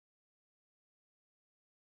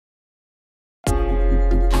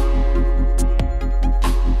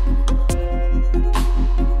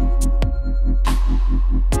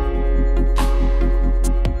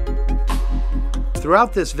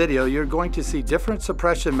Throughout this video, you're going to see different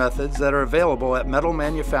suppression methods that are available at metal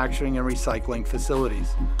manufacturing and recycling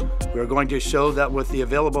facilities. We are going to show that with the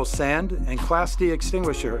available sand and Class D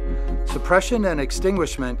extinguisher, suppression and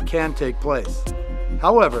extinguishment can take place.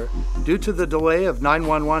 However, due to the delay of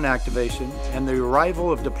 911 activation and the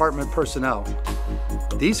arrival of department personnel,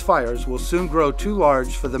 these fires will soon grow too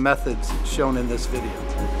large for the methods shown in this video.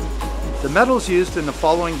 The metals used in the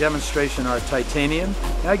following demonstration are titanium,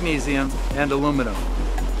 magnesium, and aluminum.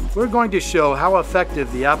 We're going to show how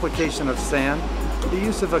effective the application of sand, the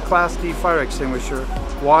use of a Class D fire extinguisher,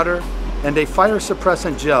 water, and a fire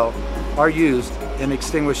suppressant gel are used in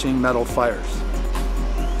extinguishing metal fires.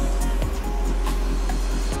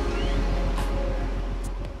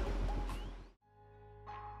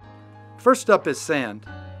 First up is sand.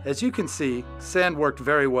 As you can see, sand worked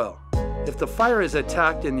very well. If the fire is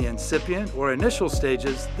attacked in the incipient or initial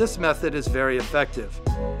stages, this method is very effective.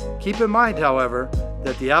 Keep in mind, however,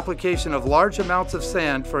 that the application of large amounts of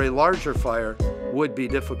sand for a larger fire would be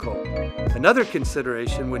difficult. Another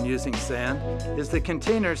consideration when using sand is the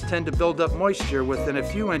containers tend to build up moisture within a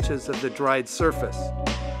few inches of the dried surface.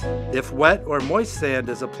 If wet or moist sand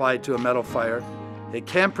is applied to a metal fire, it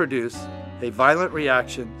can produce a violent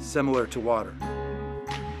reaction similar to water.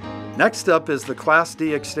 Next up is the Class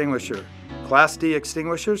D extinguisher. Class D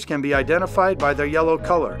extinguishers can be identified by their yellow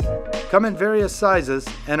color, come in various sizes,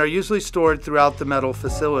 and are usually stored throughout the metal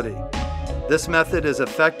facility. This method is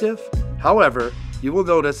effective. However, you will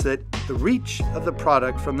notice that the reach of the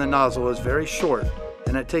product from the nozzle is very short,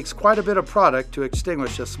 and it takes quite a bit of product to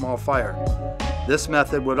extinguish a small fire. This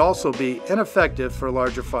method would also be ineffective for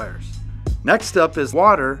larger fires. Next up is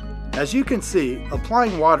water. As you can see,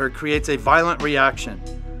 applying water creates a violent reaction.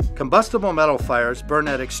 Combustible metal fires burn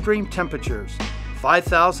at extreme temperatures,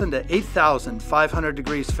 5,000 to 8,500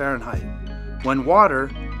 degrees Fahrenheit. When water,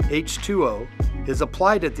 H2O, is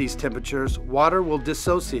applied at these temperatures, water will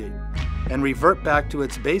dissociate and revert back to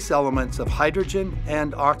its base elements of hydrogen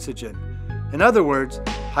and oxygen. In other words,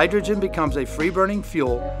 hydrogen becomes a free-burning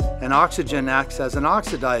fuel and oxygen acts as an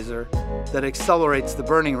oxidizer that accelerates the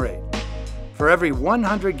burning rate. For every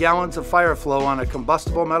 100 gallons of fire flow on a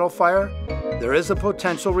combustible metal fire, there is a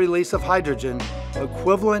potential release of hydrogen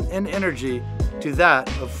equivalent in energy to that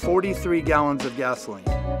of 43 gallons of gasoline.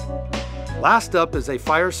 Last up is a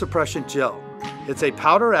fire suppression gel. It's a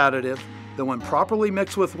powder additive that, when properly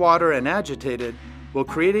mixed with water and agitated, will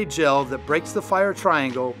create a gel that breaks the fire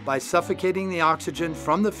triangle by suffocating the oxygen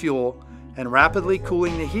from the fuel and rapidly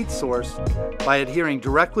cooling the heat source by adhering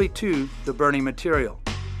directly to the burning material.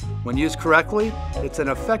 When used correctly, it's an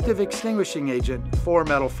effective extinguishing agent for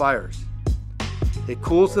metal fires. It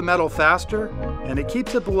cools the metal faster, and it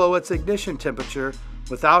keeps it below its ignition temperature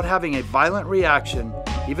without having a violent reaction,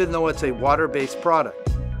 even though it's a water-based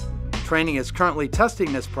product. Training is currently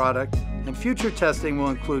testing this product, and future testing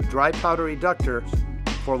will include dry powder reductors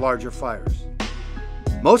for larger fires.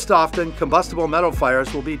 Most often, combustible metal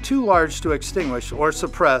fires will be too large to extinguish or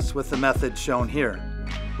suppress with the method shown here.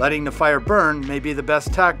 Letting the fire burn may be the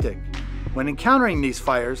best tactic. When encountering these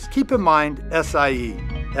fires, keep in mind SIE.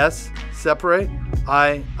 S, separate,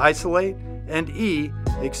 I, isolate, and E,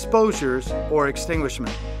 exposures or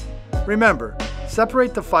extinguishment. Remember,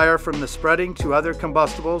 separate the fire from the spreading to other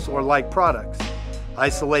combustibles or like products.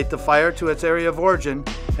 Isolate the fire to its area of origin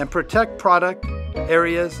and protect product,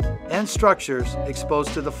 areas, and structures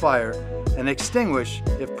exposed to the fire, and extinguish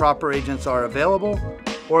if proper agents are available,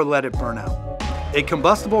 or let it burn out. A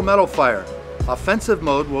combustible metal fire. Offensive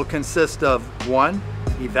mode will consist of 1.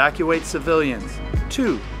 Evacuate civilians.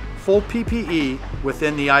 2. Full PPE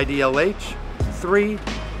within the IDLH. 3.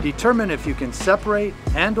 Determine if you can separate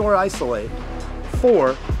and/or isolate.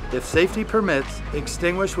 4. If safety permits,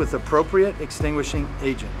 extinguish with appropriate extinguishing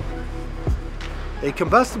agent. A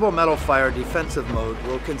combustible metal fire defensive mode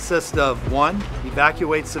will consist of 1.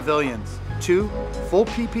 Evacuate civilians. 2. Full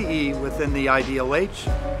PPE within the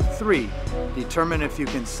IDLH. 3. Determine if you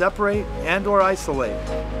can separate and/or isolate.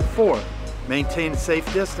 4. Maintain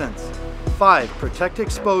safe distance. 5. Protect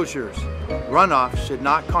exposures. Runoff should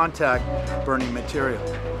not contact burning material.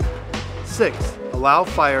 6. Allow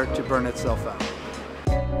fire to burn itself out.